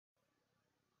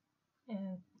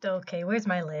Okay, where's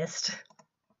my list?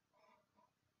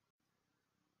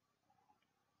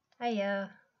 Hiya,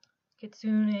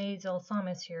 Kitsune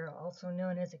Zalsamus here, also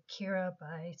known as Akira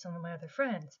by some of my other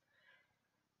friends.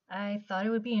 I thought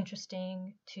it would be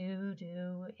interesting to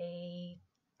do a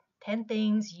 10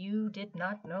 things you did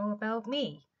not know about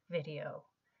me video.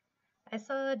 I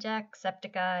saw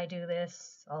Jacksepticeye do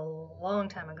this a long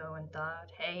time ago and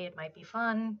thought, hey, it might be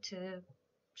fun to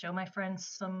show my friends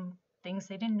some things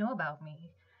they didn't know about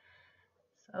me.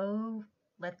 So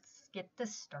let's get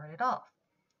this started off.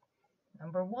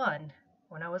 Number 1,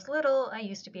 when I was little, I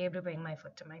used to be able to bring my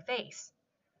foot to my face.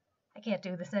 I can't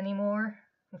do this anymore,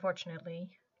 unfortunately.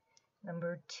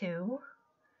 Number 2,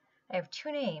 I have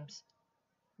 2 names,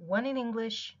 one in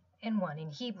English and one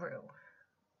in Hebrew.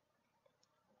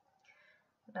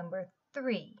 Number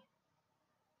 3,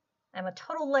 I'm a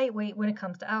total lightweight when it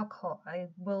comes to alcohol. I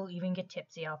will even get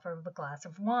tipsy off of a glass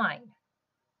of wine.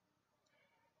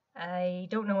 I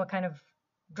don't know what kind of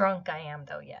drunk I am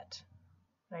though yet.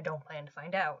 I don't plan to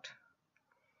find out.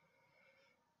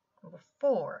 Number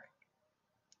 4,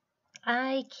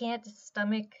 I can't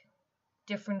stomach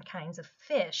different kinds of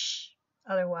fish.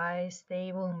 Otherwise,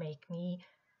 they will make me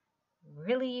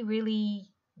really, really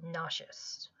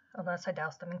nauseous, unless I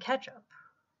douse them in ketchup.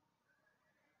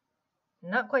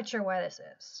 Not quite sure why this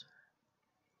is.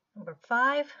 Number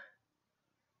 5,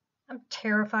 I'm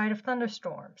terrified of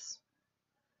thunderstorms.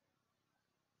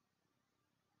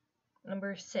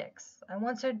 Number 6, I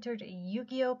once entered a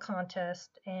Yu-Gi-Oh! Contest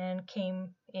and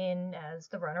came in as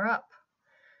the runner-up.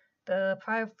 The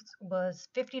prize was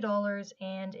 $50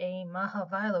 and a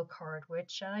Mahavilo card,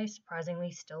 which I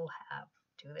surprisingly still have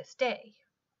to this day.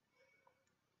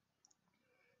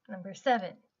 Number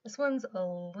 7, this one's a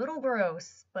little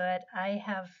gross, but I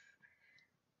have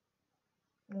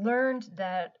learned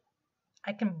that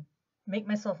I can make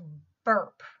myself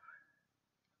burp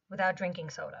without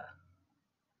drinking soda.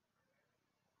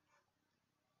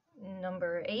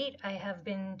 Number 8, I have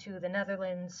been to the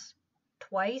Netherlands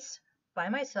twice by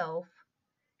myself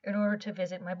in order to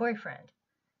visit my boyfriend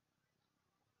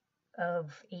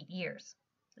of 8 years.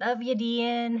 Love you,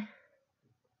 Dean.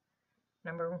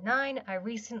 Number 9, I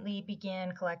recently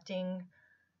began collecting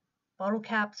bottle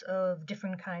caps of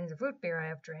different kinds of root beer I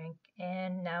have drank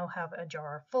and now have a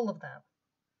jar full of them.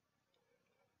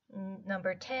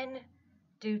 Number 10,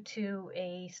 due to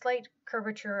a slight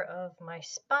curvature of my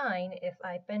spine, if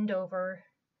I bend over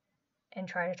and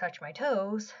try to touch my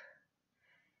toes,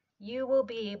 you will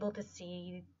be able to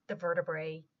see the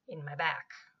vertebrae in my back.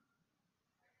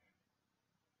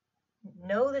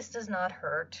 No, this does not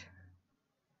hurt.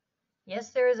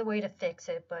 Yes, there is a way to fix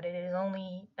it, but it is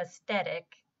only aesthetic,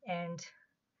 and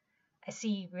I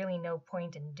see really no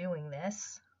point in doing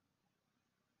this.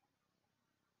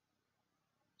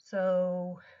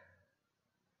 So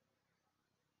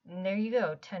there you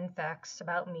go, 10 facts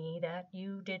about me that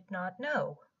you did not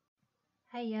know.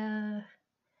 Hiya,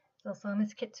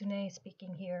 Zalsamus Kitsune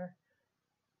speaking here.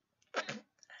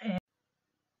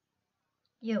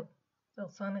 Yo,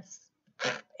 Zalsamus.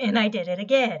 And I did it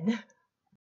again.